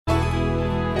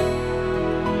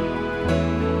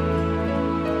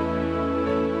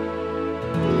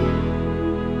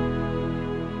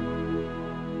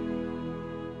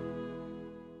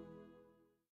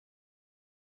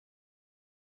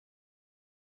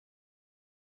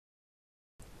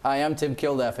Hi, I'm Tim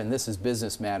Kilduff, and this is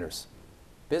Business Matters.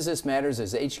 Business Matters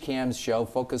is HCAM's show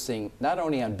focusing not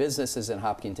only on businesses in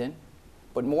Hopkinton,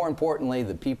 but more importantly,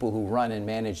 the people who run and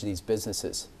manage these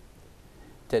businesses.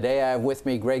 Today, I have with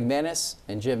me Greg Menace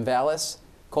and Jim Vallis,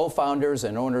 co-founders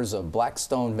and owners of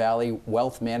Blackstone Valley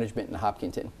Wealth Management in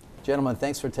Hopkinton. Gentlemen,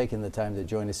 thanks for taking the time to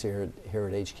join us here at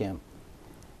HCAM.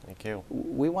 Thank you.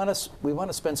 We want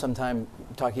to spend some time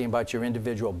talking about your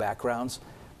individual backgrounds,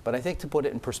 but I think to put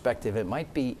it in perspective, it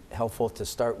might be helpful to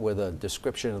start with a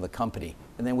description of the company,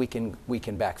 and then we can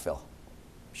backfill.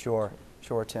 Sure,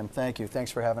 Tim. Thank you.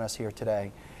 Thanks for having us here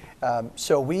today.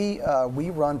 So we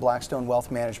run Blackstone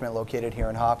Wealth Management, located here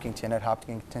in Hopkinton at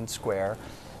Hopkinton Square,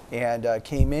 and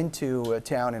came into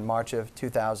town in March of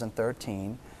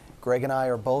 2013. Greg and I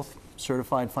are both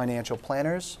certified financial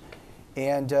planners,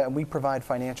 and we provide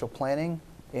financial planning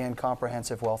and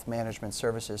comprehensive wealth management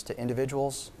services to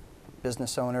individuals,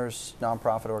 business owners,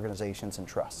 nonprofit organizations, and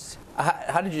trusts.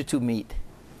 How did you two meet?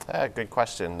 Good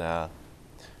question.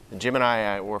 Jim and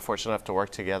I were fortunate enough to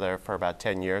work together for about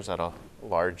 10 years at a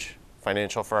large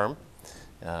financial firm.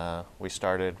 We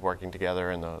started working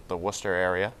together in the Worcester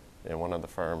area in one of the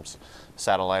firm's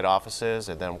satellite offices,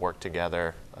 and then worked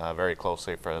together very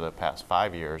closely for the past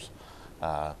 5 years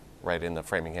right in the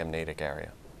Framingham-Natick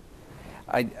area.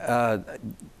 I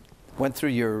went through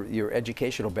your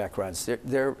educational backgrounds.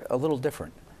 They're a little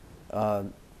different. Why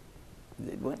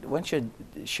don't you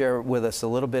share with us a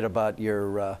little bit about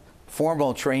your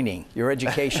formal training, your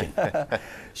education?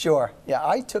 Sure. Yeah,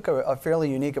 I took a fairly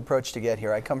unique approach to get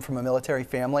here. I come from a military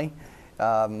family.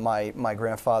 My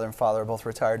grandfather and father are both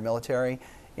retired military,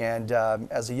 and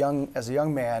as a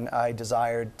young man, I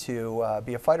desired to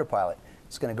be a fighter pilot. I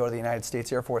was going to go to the United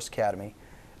States Air Force Academy.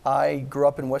 I grew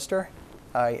up in Worcester.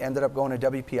 I ended up going to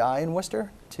WPI in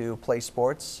Worcester to play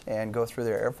sports and go through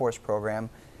their Air Force program.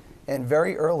 And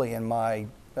very early in my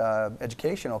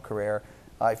educational career,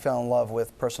 I fell in love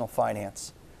with personal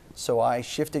finance. So I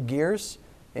shifted gears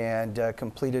and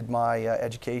completed my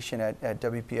education at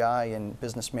WPI in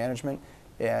business management,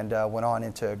 and went on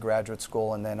into graduate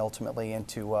school and then ultimately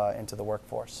into the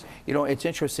workforce. You know, it's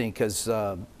interesting because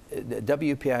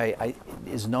WPI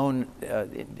is known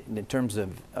in terms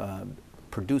of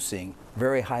producing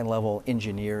very high-level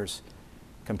engineers,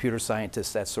 computer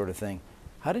scientists, that sort of thing.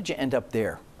 How did you end up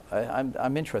there?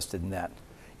 I'm interested in that.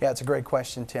 Yeah, it's a great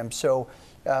question, Tim. So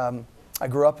I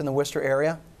grew up in the Worcester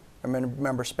area. I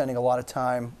remember spending a lot of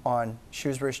time on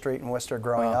Shrewsbury Street in Worcester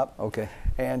growing up. Okay.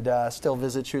 And still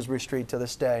visit Shrewsbury Street to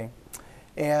this day.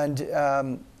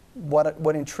 And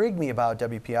what intrigued me about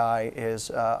WPI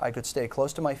is I could stay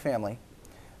close to my family.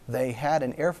 They had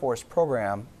an Air Force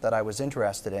program that I was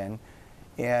interested in,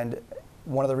 and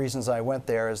one of the reasons I went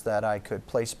there is that I could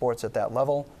play sports at that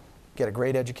level, get a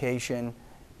great education,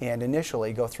 and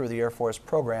initially go through the Air Force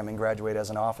program and graduate as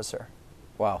an officer.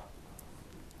 Wow.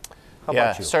 How Yeah,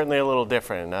 about you? certainly a little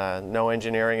different. No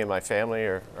engineering in my family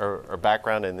or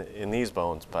background in these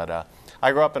bones, but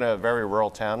I grew up in a very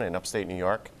rural town in upstate New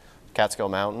York, Catskill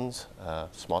Mountains, a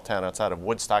small town outside of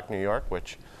Woodstock, New York,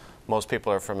 which most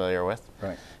people are familiar with.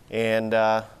 Right. And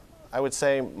I would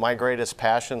say my greatest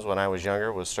passions when I was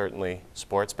younger was certainly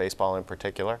sports, baseball in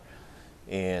particular.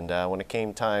 And when it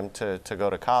came time to go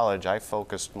to college, I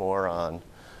focused more on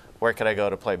where could I go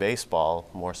to play baseball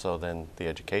more so than the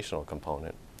educational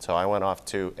component. So I went off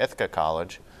to Ithaca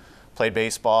College, played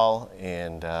baseball,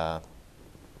 and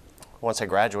once I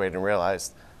graduated and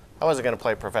realized I wasn't going to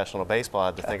play professional baseball, I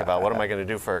had to think about what am I going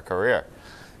to do for a career.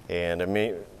 And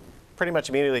pretty much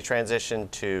immediately transitioned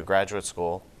to graduate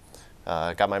school.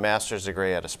 Got my master's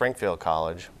degree at a Springfield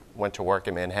college, went to work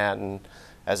in Manhattan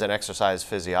as an exercise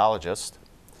physiologist,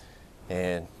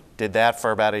 and did that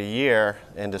for about a year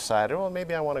and decided, well,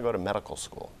 maybe I want to go to medical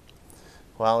school.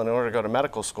 Well, in order to go to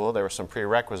medical school, there were some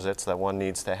prerequisites that one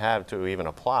needs to have to even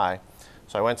apply.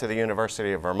 So I went to the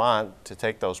University of Vermont to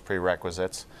take those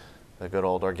prerequisites, the good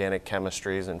old organic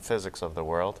chemistries and physics of the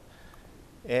world,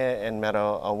 and met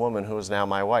a woman who is now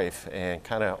my wife, and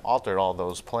kind of altered all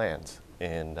those plans.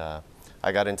 And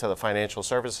I got into the financial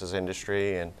services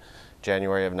industry in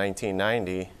January of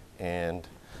 1990, and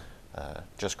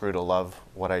just grew to love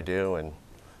what I do, and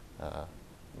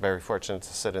very fortunate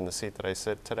to sit in the seat that I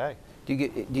sit today. Do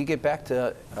you get back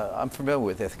to? I'm familiar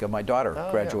with Ithaca. My daughter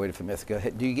graduated from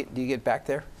Ithaca. Do you get back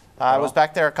there? I was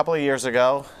back there a couple of years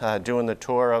ago, doing the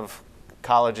tour of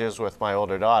colleges with my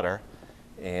older daughter,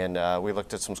 and we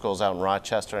looked at some schools out in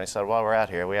Rochester. And I said, "While we're out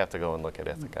here, we have to go and look at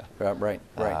Ithaca." Right.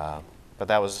 But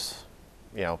that was,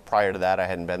 prior to that, I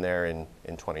hadn't been there in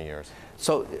 20 years.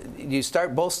 So you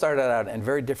both started out in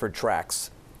very different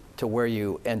tracks to where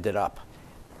you ended up.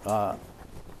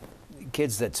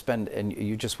 kids that spend, and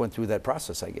you just went through that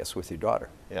process, I guess, with your daughter.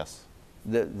 Yes.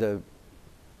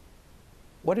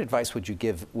 What advice would you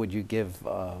give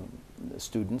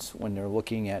students when they're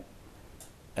looking at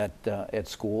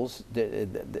schools?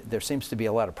 There seems to be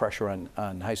a lot of pressure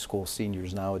on high school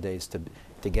seniors nowadays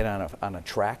to get on a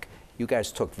track. You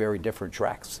guys took very different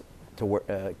tracks to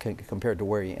where, compared to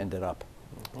where you ended up.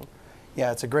 Mm-hmm.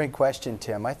 Yeah, it's a great question,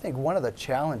 Tim. I think one of the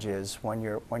challenges when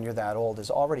you're that old is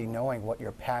already knowing what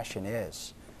your passion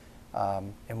is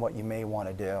and what you may want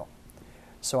to do.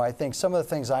 So I think some of the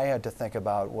things I had to think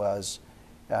about was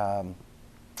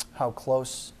how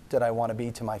close did I want to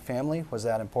be to my family? Was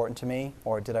that important to me,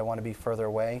 or did I want to be further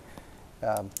away?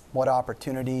 What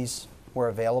opportunities were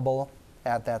available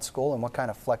at that school, and what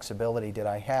kind of flexibility did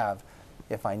I have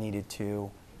if I needed to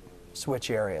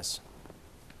switch areas?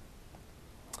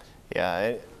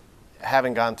 Yeah,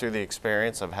 having gone through the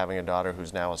experience of having a daughter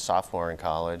who's now a sophomore in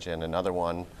college and another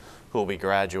one who will be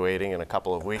graduating in a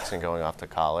couple of weeks and going off to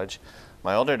college,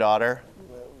 my older daughter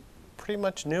pretty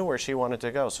much knew where she wanted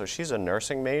to go, so she's a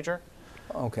nursing major.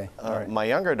 Okay. All right. My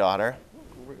younger daughter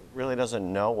really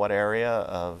doesn't know what area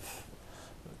of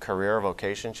career or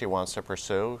vocation she wants to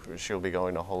pursue. She'll be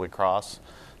going to Holy Cross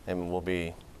and will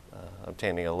be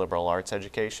obtaining a liberal arts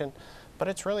education. But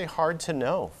it's really hard to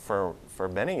know for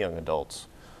many young adults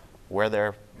where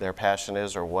their passion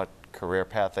is or what career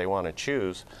path they want to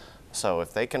choose. So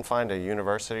if they can find a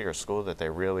university or school that they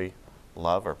really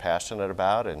love or passionate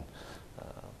about, and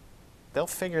they'll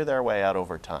figure their way out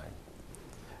over time.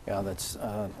 Yeah, that's.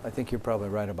 I think you're probably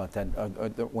right about that.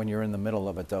 When you're in the middle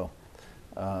of it, though,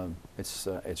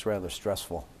 it's rather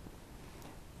stressful.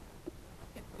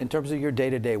 In terms of your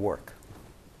day-to-day work,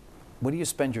 what do you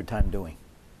spend your time doing?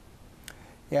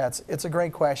 Yeah, it's a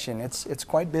great question. It's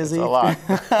quite busy. It's a lot,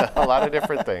 a lot of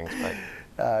different things.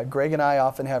 But. Greg and I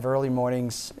often have early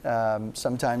mornings,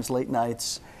 sometimes late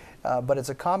nights, but it's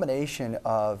a combination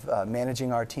of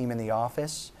managing our team in the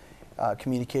office,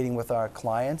 communicating with our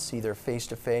clients, either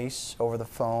face-to-face, over the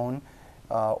phone,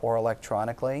 or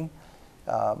electronically.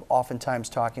 Oftentimes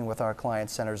talking with our client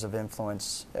centers of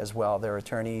influence as well, their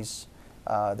attorneys,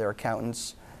 their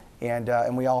accountants,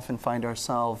 and we often find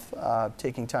ourselves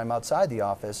taking time outside the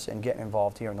office and getting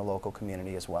involved here in the local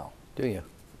community as well. Do you?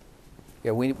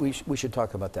 Yeah, we should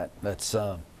talk about that. That's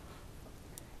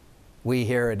we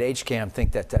here at HCAM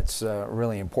think that's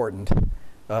really important.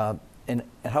 And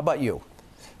how about you?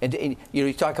 And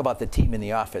you talk about the team in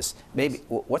the office. Maybe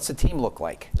what's the team look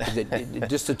like? Is it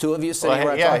just the two of you sitting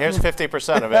around yeah, talking? here's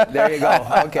 50% of it. There you go.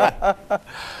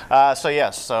 Okay. So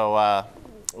yes, so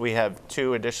we have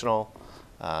two additional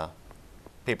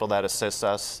people that assist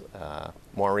us.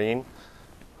 Maureen,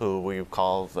 who we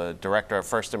call the Director of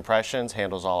First Impressions,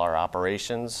 handles all our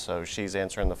operations. So she's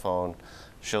answering the phone.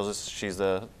 She's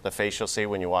the face you'll see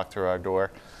when you walk through our door,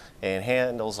 and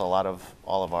handles all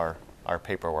of our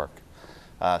paperwork.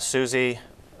 Susie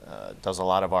does a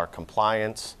lot of our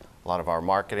compliance, a lot of our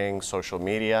marketing, social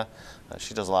media.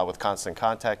 She does a lot with Constant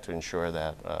Contact to ensure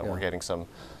that we're getting some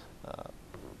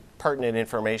pertinent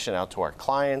information out to our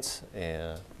clients.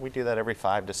 And we do that every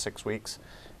 5 to 6 weeks.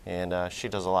 And she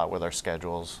does a lot with our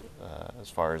schedules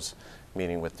as far as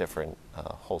meeting with different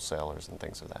wholesalers and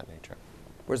things of that nature.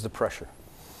 Where's the pressure?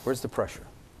 Where's the pressure?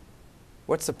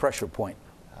 What's the pressure point?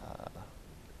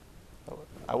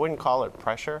 I wouldn't call it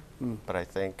pressure, but I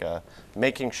think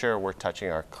making sure we're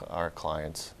touching our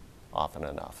clients often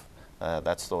enough.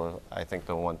 That's I think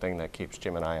the one thing that keeps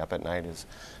Jim and I up at night is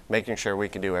making sure we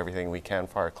can do everything we can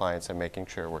for our clients and making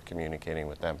sure we're communicating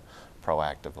with them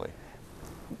proactively.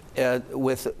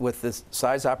 With the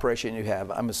size operation you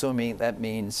have, I'm assuming that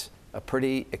means a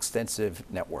pretty extensive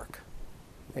network.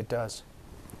 It does.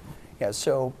 Yeah,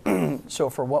 so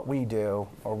for what we do,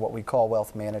 or what we call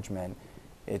wealth management,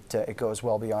 it goes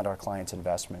well beyond our clients'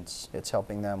 investments. It's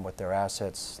helping them with their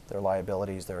assets, their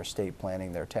liabilities, their estate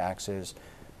planning, their taxes,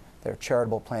 their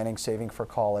charitable planning, saving for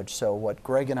college. So what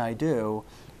Greg and I do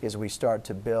is we start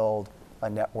to build a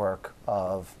network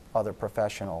of other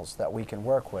professionals that we can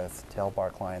work with to help our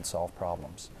clients solve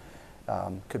problems.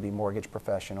 Could be mortgage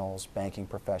professionals, banking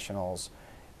professionals,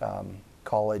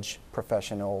 college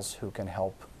professionals who can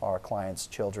help our clients'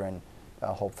 children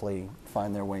hopefully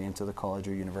find their way into the college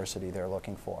or university they're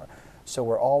looking for. So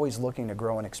we're always looking to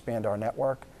grow and expand our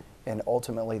network, and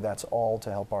ultimately that's all to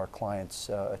help our clients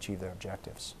achieve their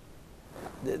objectives.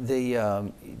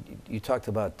 You talked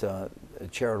about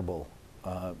charitable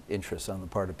interests on the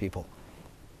part of people.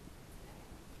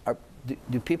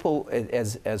 Do people,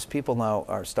 as people now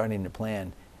are starting to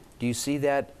plan, do you see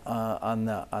that on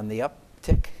the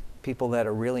uptick? People that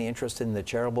are really interested in the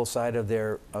charitable side of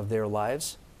their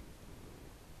lives?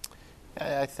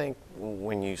 I think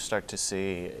when you start to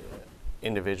see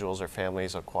individuals or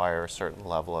families acquire a certain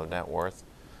level of net worth,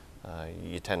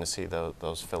 you tend to see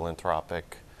those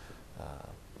philanthropic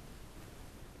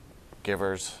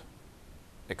givers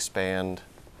expand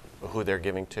who they're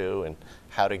giving to and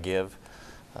how to give.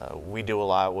 We do a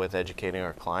lot with educating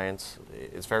our clients.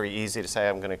 It's very easy to say,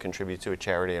 I'm going to contribute to a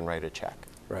charity and write a check.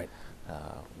 Right.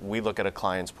 We look at a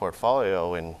client's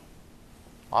portfolio, and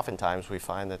oftentimes we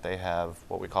find that they have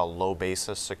what we call low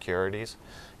basis securities,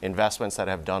 investments that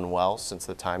have done well since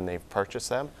the time they've purchased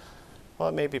them. Well,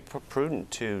 it may be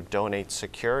prudent to donate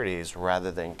securities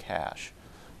rather than cash.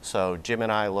 So Jim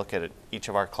and I look at each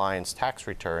of our clients' tax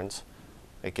returns.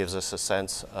 It gives us a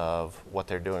sense of what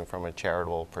they're doing from a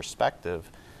charitable perspective,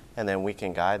 and then we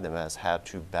can guide them as how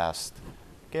to best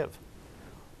give.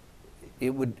 It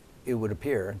would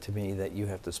appear to me that you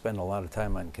have to spend a lot of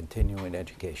time on continuing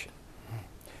education.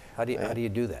 How do you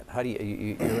do that? How do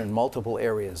you're in multiple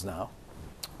areas now.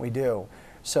 We do.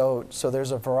 So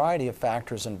there's a variety of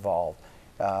factors involved.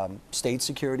 State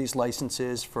securities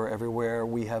licenses for everywhere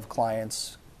we have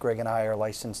clients. Greg and I are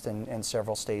licensed in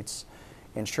several states.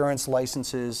 Insurance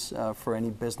licenses for any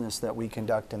business that we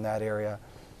conduct in that area.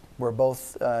 We're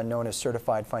both known as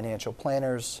certified financial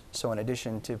planners, so in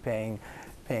addition to paying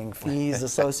fees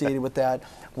associated with that,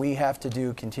 we have to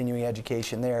do continuing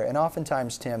education there. And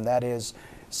oftentimes, Tim, that is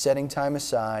setting time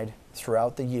aside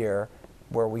throughout the year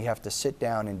where we have to sit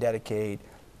down and dedicate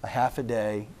a half a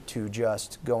day to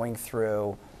just going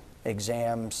through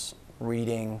exams,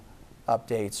 reading,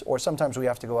 updates, or sometimes we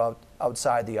have to go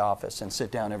outside the office and sit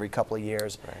down every couple of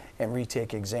years and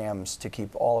retake exams to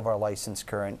keep all of our license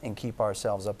current and keep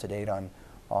ourselves up to date on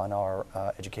our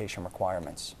education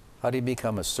requirements. How do you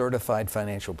become a certified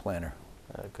financial planner?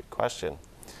 Good question.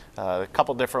 A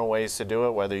couple different ways to do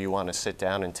it, whether you want to sit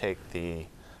down and take the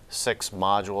 6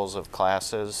 modules of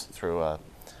classes through a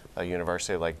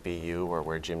university like BU, or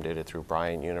where Jim did it through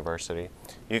Bryant University.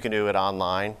 You can do it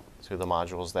online through the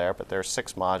modules there, but there are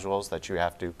 6 modules that you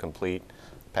have to complete,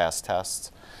 pass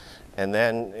tests. And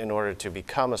then in order to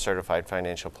become a certified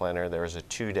financial planner, there is a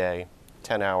 2-day,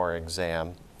 10-hour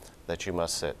exam that you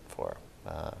must sit for.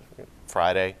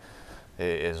 Friday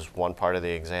is one part of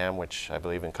the exam, which I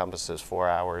believe encompasses 4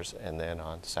 hours, and then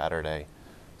on Saturday,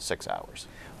 6 hours.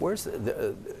 Where's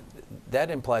that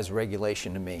implies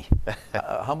regulation to me.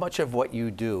 How much of what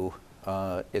you do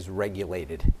is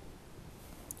regulated?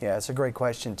 Yeah, it's a great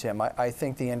question, Tim. I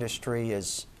think the industry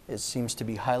seems to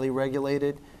be highly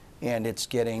regulated, and it's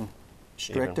getting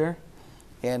stricter.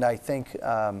 And I think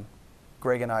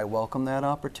Greg and I welcome that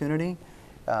opportunity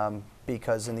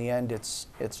because in the end, it's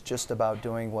just about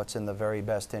doing what's in the very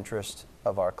best interest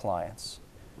of our clients.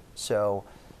 So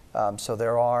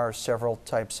there are several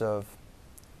types of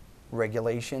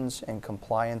regulations and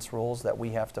compliance rules that we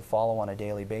have to follow on a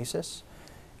daily basis.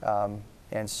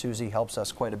 And Susie helps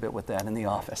us quite a bit with that in the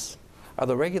office. Are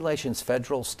the regulations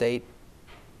federal, state?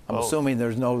 I'm assuming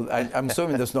there's no. I'm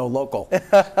assuming there's no local.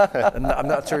 I'm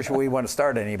not sure we want to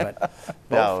start any, but both?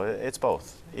 No, it's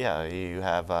both. Yeah, you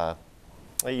have.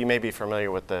 You may be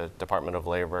familiar with the Department of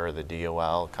Labor or the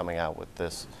DOL coming out with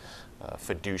this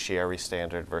fiduciary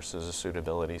standard versus a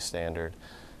suitability standard.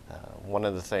 One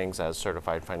of the things as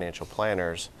certified financial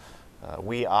planners,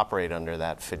 we operate under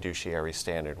that fiduciary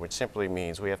standard, which simply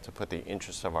means we have to put the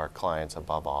interests of our clients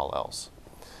above all else.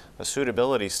 A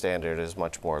suitability standard is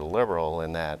much more liberal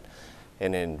in that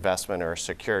an investment or a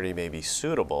security may be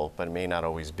suitable, but it may not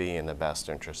always be in the best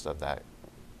interest of that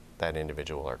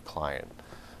individual or client.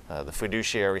 The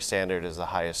fiduciary standard is the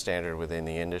highest standard within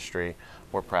the industry.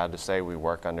 We're proud to say we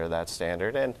work under that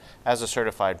standard, and as a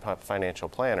certified financial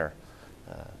planner,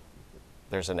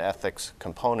 there's an ethics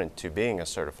component to being a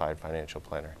certified financial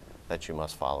planner that you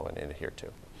must follow and adhere to.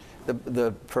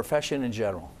 The profession in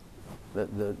general,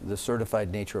 the certified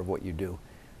nature of what you do.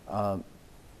 The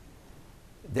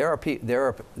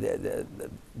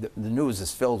news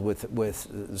is filled with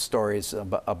stories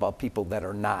about people that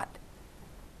are not.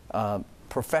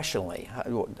 Professionally,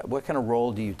 what kind of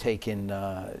role do you take in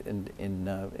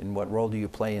what role do you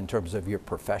play in terms of your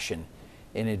profession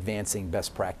in advancing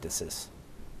best practices?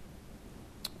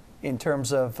 In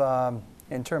terms of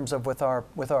with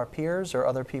our peers or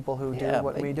other people who do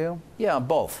what we do? Yeah,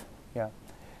 both. Yeah.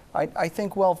 I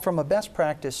think, well, from a best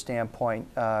practice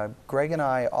standpoint, Greg and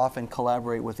I often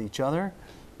collaborate with each other,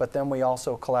 but then we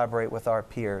also collaborate with our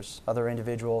peers, other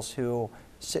individuals who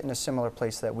sit in a similar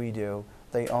place that we do.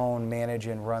 They own, manage,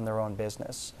 and run their own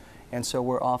business. And so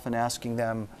we're often asking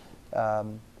them,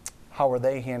 how are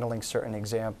they handling certain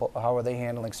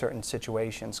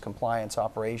situations, compliance,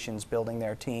 operations, building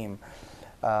their team.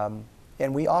 And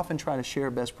we often try to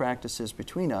share best practices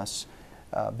between us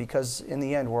because in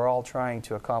the end, we're all trying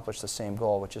to accomplish the same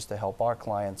goal, which is to help our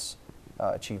clients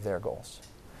achieve their goals.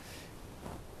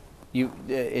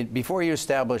 Before you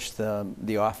established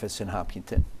the office in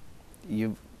Hopkinton,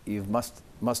 you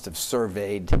must have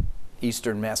surveyed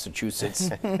Eastern Massachusetts,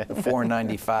 the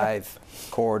 495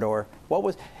 corridor.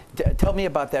 Tell me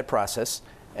about that process,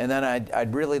 and then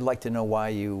I'd really like to know why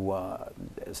you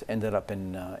ended up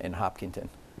in Hopkinton.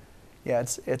 Yeah,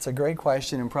 it's a great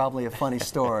question and probably a funny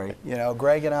story. You know,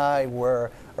 Greg and I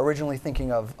were originally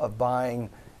thinking of buying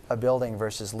a building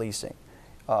versus leasing.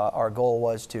 Our goal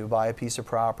was to buy a piece of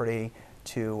property,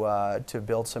 to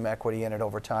build some equity in it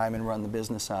over time and run the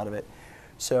business out of it.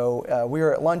 So we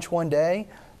were at lunch one day,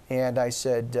 and I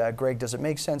said, Greg, does it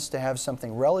make sense to have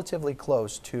something relatively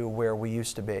close to where we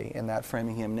used to be in that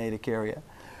Framingham, Natick area?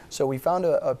 So we found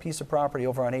a piece of property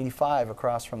over on 85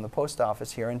 across from the post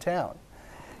office here in town.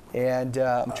 And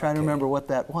I'm trying to remember what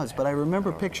that was, but I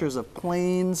remember pictures of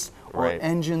planes or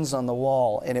engines on the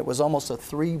wall, and it was almost a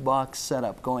 3-box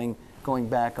setup going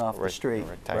back off the street.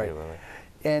 Rectangular.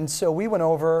 And so we went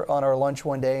over on our lunch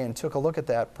one day and took a look at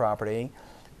that property,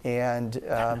 and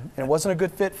it wasn't a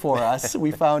good fit for us.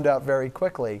 We found out very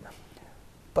quickly.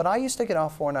 But I used to get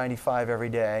off 495 every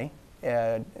day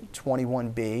at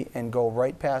 21B and go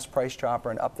right past Price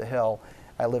Chopper and up the hill.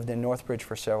 I lived in Northbridge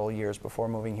for several years before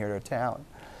moving here to town.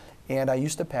 And I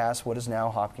used to pass what is now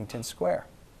Hopkinton Square.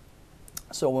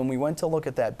 So when we went to look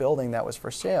at that building that was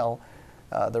for sale,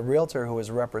 the realtor who was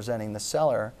representing the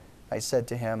seller, I said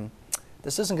to him,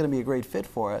 this isn't going to be a great fit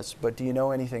for us, but do you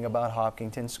know anything about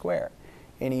Hopkinton Square?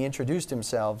 And he introduced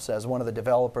himself as one of the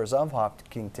developers of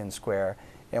Hopkinton Square,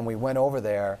 and we went over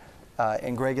there,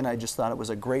 and Greg and I just thought it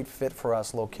was a great fit for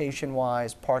us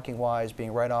location-wise, parking-wise,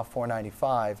 being right off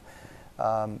 495.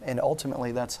 And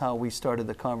ultimately, that's how we started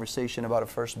the conversation about a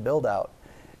first build-out.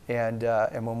 And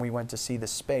when we went to see the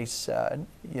space,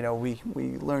 you know, we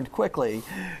learned quickly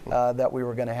that we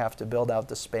were going to have to build out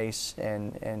the space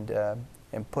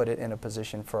and put it in a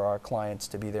position for our clients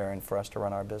to be there and for us to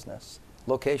run our business.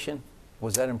 Location,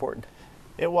 was that important?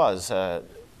 It was.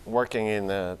 Working in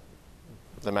the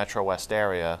Metro West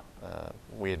area,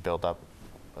 we had built up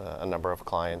a number of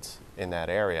clients in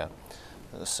that area.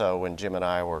 So when Jim and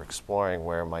I were exploring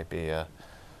where might be a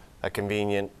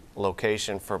convenient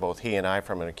location for both he and I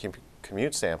from a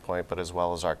commute standpoint, but as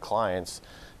well as our clients,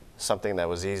 something that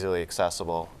was easily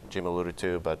accessible, Jim alluded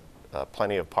to, but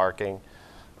plenty of parking,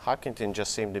 Hopkinton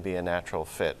just seemed to be a natural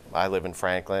fit. I live in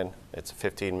Franklin. It's a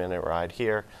 15-minute ride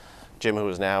here. Jim, who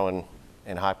is now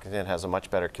in Hopkinton, has a much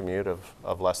better commute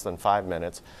of less than 5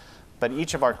 minutes. But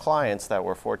each of our clients that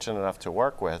we're fortunate enough to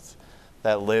work with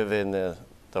that live in the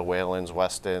Waylands,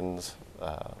 Westons,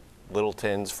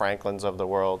 Littletons, Franklins of the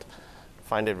world,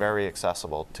 find it very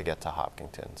accessible to get to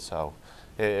Hopkinton. So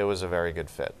it was a very good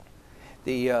fit.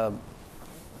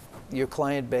 Your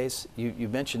client base, you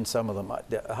mentioned some of them.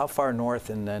 How far north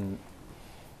and then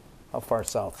how far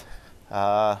south?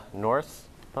 North,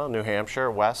 New Hampshire,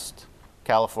 west,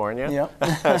 California,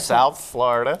 yep. South,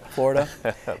 Florida.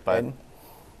 But and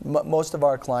most of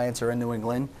our clients are in New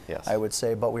England, yes. I would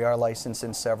say, but we are licensed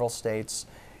in several states.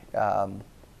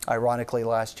 Ironically,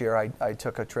 last year I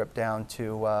took a trip down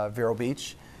to Vero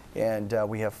Beach, and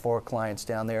we have 4 clients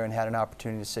down there and had an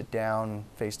opportunity to sit down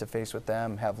face-to-face with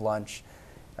them, have lunch,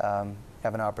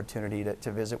 have an opportunity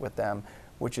to visit with them,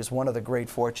 which is one of the great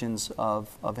fortunes of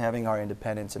having our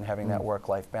independence and having that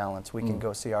work-life balance. We can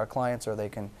go see our clients, or they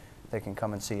can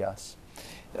come and see us.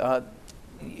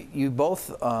 You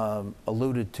both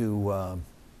alluded to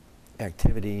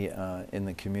activity in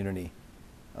the community,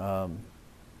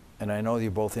 and I know you're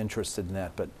both interested in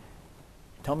that, but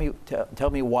tell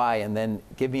me why, and then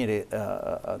give me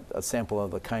a sample of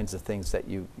the kinds of things that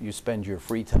you spend your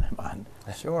free time on.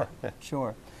 Sure,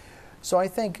 sure. So I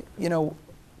think, you know,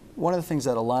 one of the things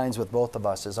that aligns with both of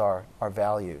us is our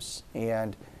values.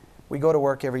 And we go to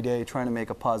work every day trying to make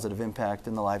a positive impact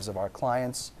in the lives of our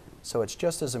clients. So it's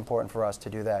just as important for us to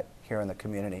do that here in the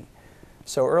community.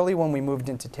 So early when we moved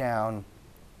into town,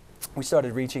 we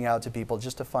started reaching out to people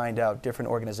just to find out different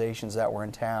organizations that were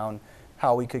in town,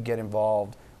 how we could get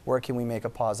involved, where can we make a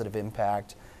positive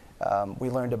impact. We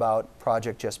learned about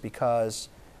Project Just Because.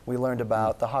 We learned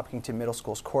about the Hopkinton Middle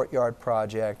School's Courtyard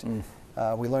Project.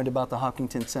 We learned about the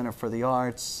Hopkinton Center for the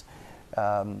Arts.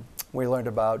 We learned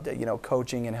about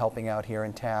coaching and helping out here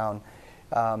in town.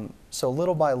 So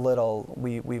little by little,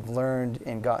 we've learned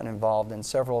and gotten involved in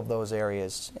several of those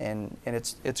areas, and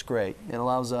it's great. It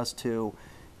allows us to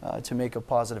make a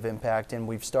positive impact, and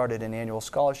we've started an annual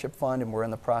scholarship fund, and we're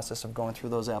in the process of going through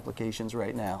those applications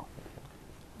right now.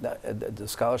 The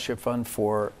scholarship fund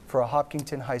for a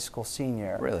Hopkinton High School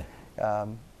senior. Really?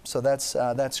 So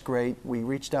that's great. We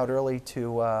reached out early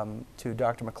to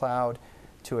Dr. McLeod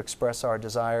to express our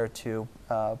desire to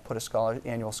put a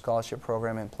annual scholarship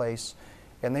program in place,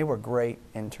 and they were great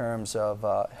in terms of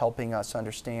helping us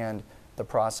understand the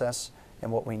process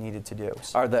and what we needed to do.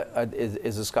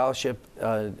 Is the scholarship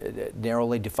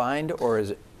narrowly defined, or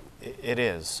is it? It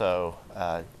is. So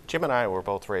Jim and I were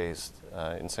both raised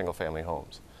in single-family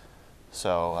homes.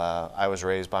 So I was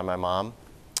raised by my mom.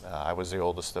 I was the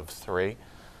oldest of three,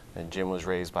 and Jim was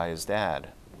raised by his dad.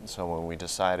 So when we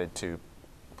decided to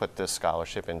put this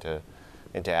scholarship into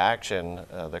action,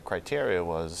 the criteria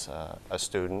was a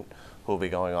student who will be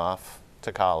going off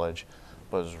to college,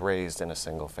 was raised in a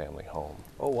single-family home.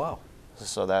 Oh, wow.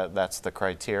 So that's the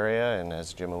criteria, and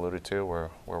as Jim alluded to,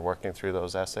 we're working through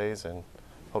those essays and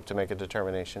hope to make a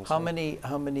determination How soon.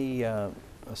 many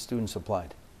students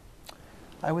applied?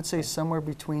 I would say somewhere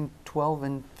between 12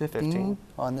 and 15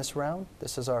 on this round.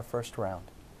 This is our first round.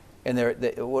 And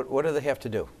what do they have to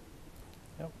do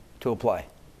to apply?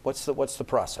 What's the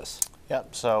process?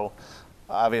 Yep. So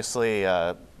obviously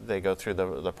they go through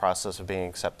the process of being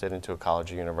accepted into a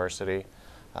college or university.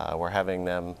 We're having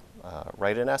them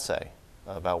write an essay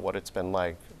about what it's been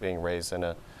like being raised in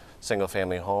a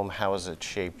single-family home. How has it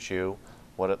shaped you?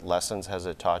 What lessons has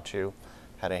it taught you?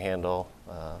 How to handle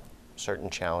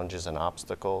certain challenges and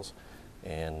obstacles,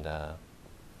 and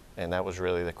that was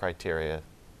really the criteria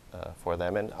for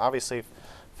them, and obviously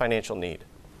financial need.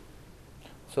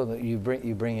 So that you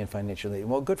bring in financial aid.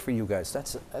 Well, good for you guys.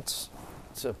 That's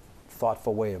a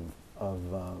thoughtful way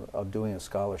of doing a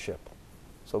scholarship.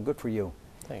 So good for you.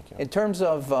 Thank you. In terms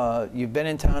of you've been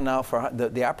in town now for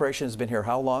the operation has been here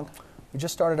how long? We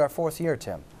just started our 4th year,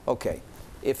 Tim. Okay,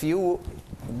 if you've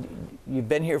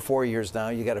been here 4 years now,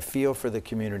 you got a feel for the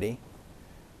community.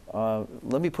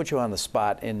 Let me put you on the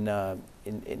spot and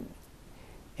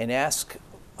ask.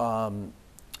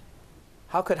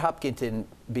 How could Hopkinton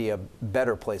be a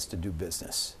better place to do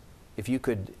business? If you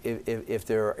could, if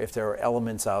there are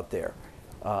elements out there,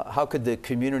 how could the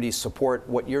community support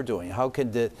what you're doing? How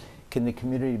can the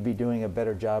community be doing a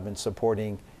better job in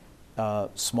supporting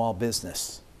small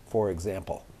business, for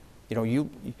example? You know,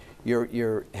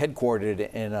 you're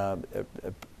headquartered in a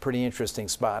pretty interesting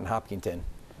spot in Hopkinton.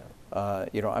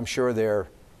 You know, I'm sure there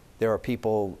are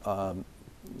people.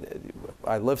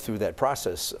 I lived through that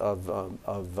process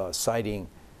of citing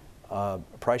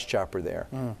Price Chopper there,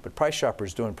 but Price Chopper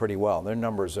is doing pretty well. Their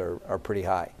numbers are pretty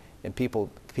high, and people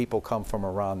come from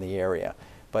around the area.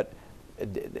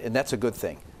 And that's a good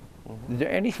thing. Is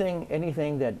there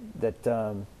anything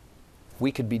that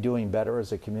we could be doing better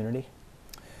as a community?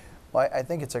 Well, I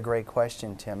think it's a great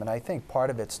question, Tim, and I think part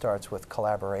of it starts with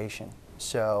collaboration.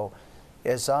 So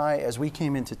as we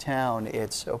came into town,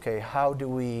 it's okay, how do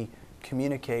we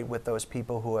communicate with those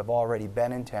people who have already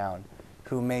been in town,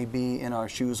 who may be in our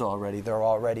shoes already, they're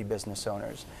already business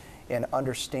owners, and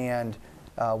understand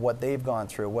what they've gone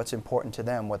through, what's important to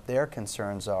them, what their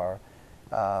concerns are,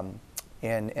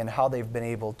 and how they've been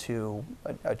able to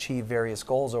achieve various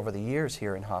goals over the years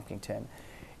here in Hopkinton.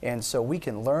 And so we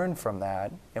can learn from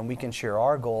that, and we can share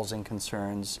our goals and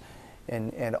concerns,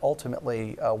 and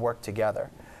ultimately work together.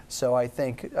 So I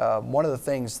think one of the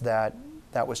things that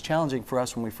was challenging for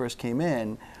us when we first came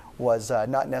in was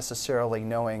not necessarily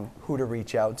knowing who to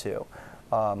reach out to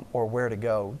or where to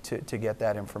go to get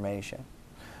that information.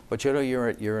 But you know,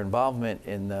 your involvement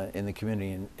in the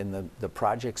community, in the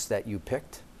projects that you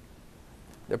picked,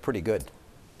 they're pretty good.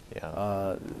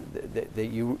 Yeah.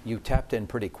 You tapped in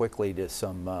pretty quickly to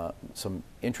some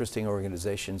interesting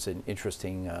organizations and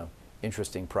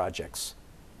interesting projects.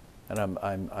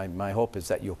 And my hope is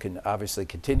that you can obviously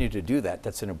continue to do that.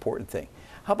 That's an important thing.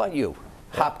 How about you,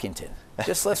 Hopkinton?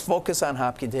 Just let's focus on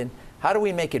Hopkinton. How do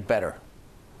we make it better?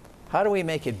 How do we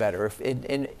make it better?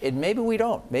 And maybe we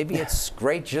don't. Maybe it's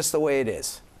great just the way it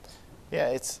is. Yeah,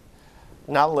 it's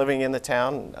not living in the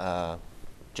town.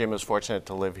 Jim is fortunate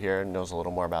to live here and knows a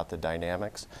little more about the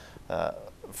dynamics.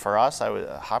 For us,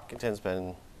 Hopkinton's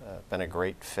been a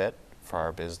great fit for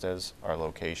our business, our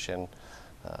location,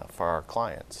 for our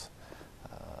clients.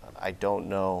 I don't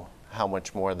know how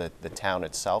much more the town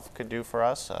itself could do for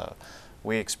us.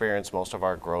 We experience most of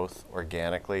our growth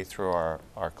organically through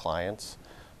our clients.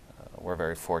 We're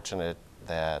very fortunate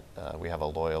that we have a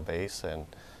loyal base, and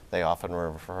they often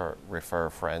refer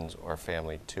friends or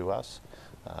family to us.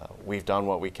 We've done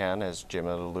what we can, as Jim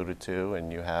had alluded to,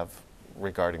 and you have,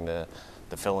 regarding the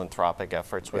philanthropic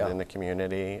efforts within the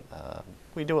community.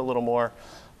 We do a little more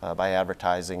by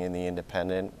advertising in the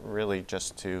independent, really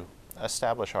just to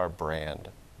establish our brand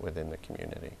within the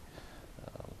community.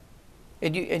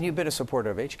 And you've been a supporter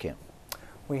of HCAM.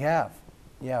 We have.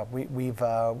 Yeah, we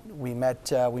met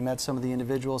some of the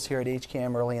individuals here at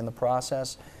HCAM early in the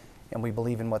process, and we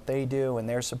believe in what they do and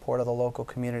their support of the local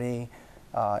community,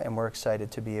 and we're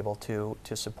excited to be able to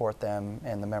support them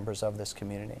and the members of this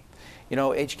community. You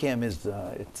know, HCAM is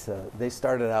they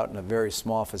started out in a very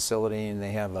small facility, and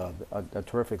they have a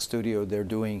terrific studio. They're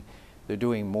doing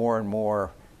more and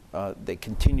more. They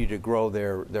continue to grow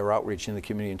their outreach in the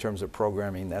community in terms of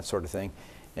programming, that sort of thing,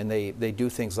 and they do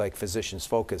things like Physicians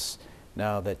Focus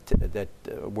now that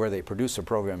where they produce a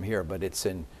program here, but it's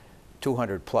in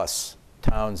 200 plus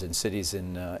towns and cities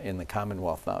in the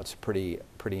Commonwealth now. It's a pretty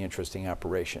interesting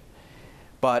operation.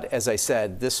 But as I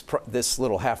said, this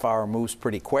little half hour moves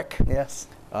pretty quick. Yes.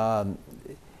 I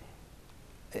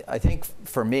think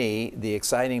for me, the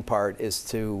exciting part is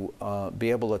to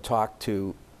be able to talk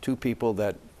to two people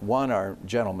that, one, are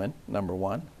gentlemen, number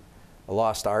one, a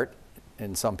lost art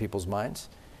in some people's minds.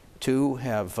 Two,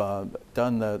 have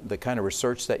done the kind of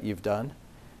research that you've done.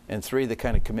 And three, the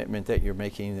kind of commitment that you're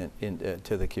making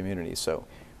to the community. So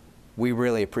we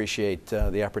really appreciate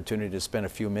the opportunity to spend a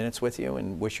few minutes with you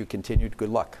and wish you continued good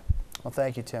luck. Well,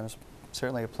 thank you, Tim. It's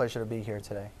certainly a pleasure to be here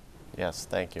today. Yes,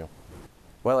 thank you.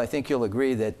 Well, I think you'll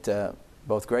agree that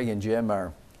both Greg and Jim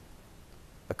are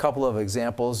a couple of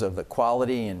examples of the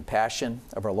quality and passion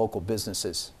of our local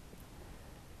businesses.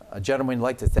 Gentlemen, I'd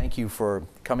like to thank you for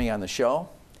coming on the show,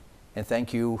 and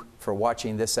thank you for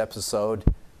watching this episode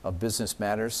of Business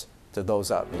Matters to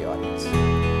those out in the audience.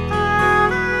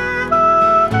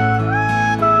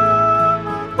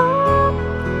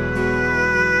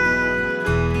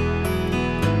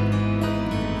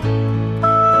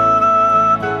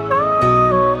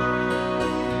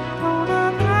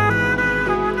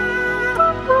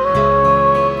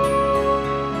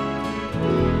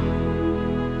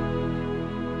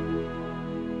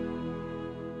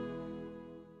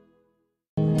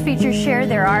 Features share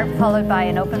their art, followed by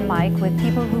an open mic with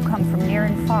people who come from near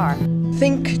and far.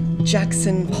 Think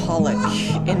Jackson Pollock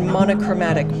in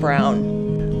monochromatic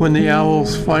brown. When the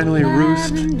owls finally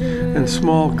roost and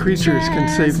small creatures can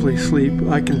safely sleep,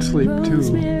 I can sleep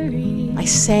too. I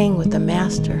sang with the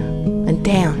master and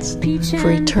danced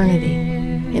for eternity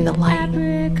in the light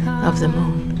of the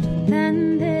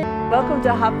moon. Welcome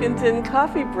to Hopkinton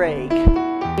Coffee Break.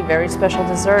 A very special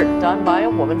dessert done by a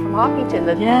woman from Hopkinton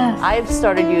that I've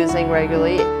started using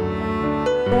regularly.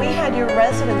 We had your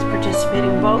residents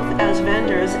participating both as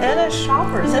vendors and as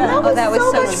shoppers, and that was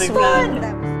so much fun.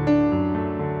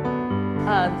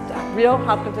 Real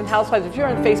Hopkinton Housewives, if you're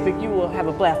on Facebook, you will have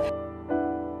a blast.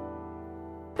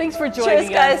 Thanks for joining us. Cheers,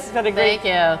 guys. It's been a great,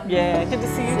 Thank you. Yeah, good to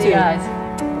see you See too. you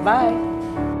guys. Bye.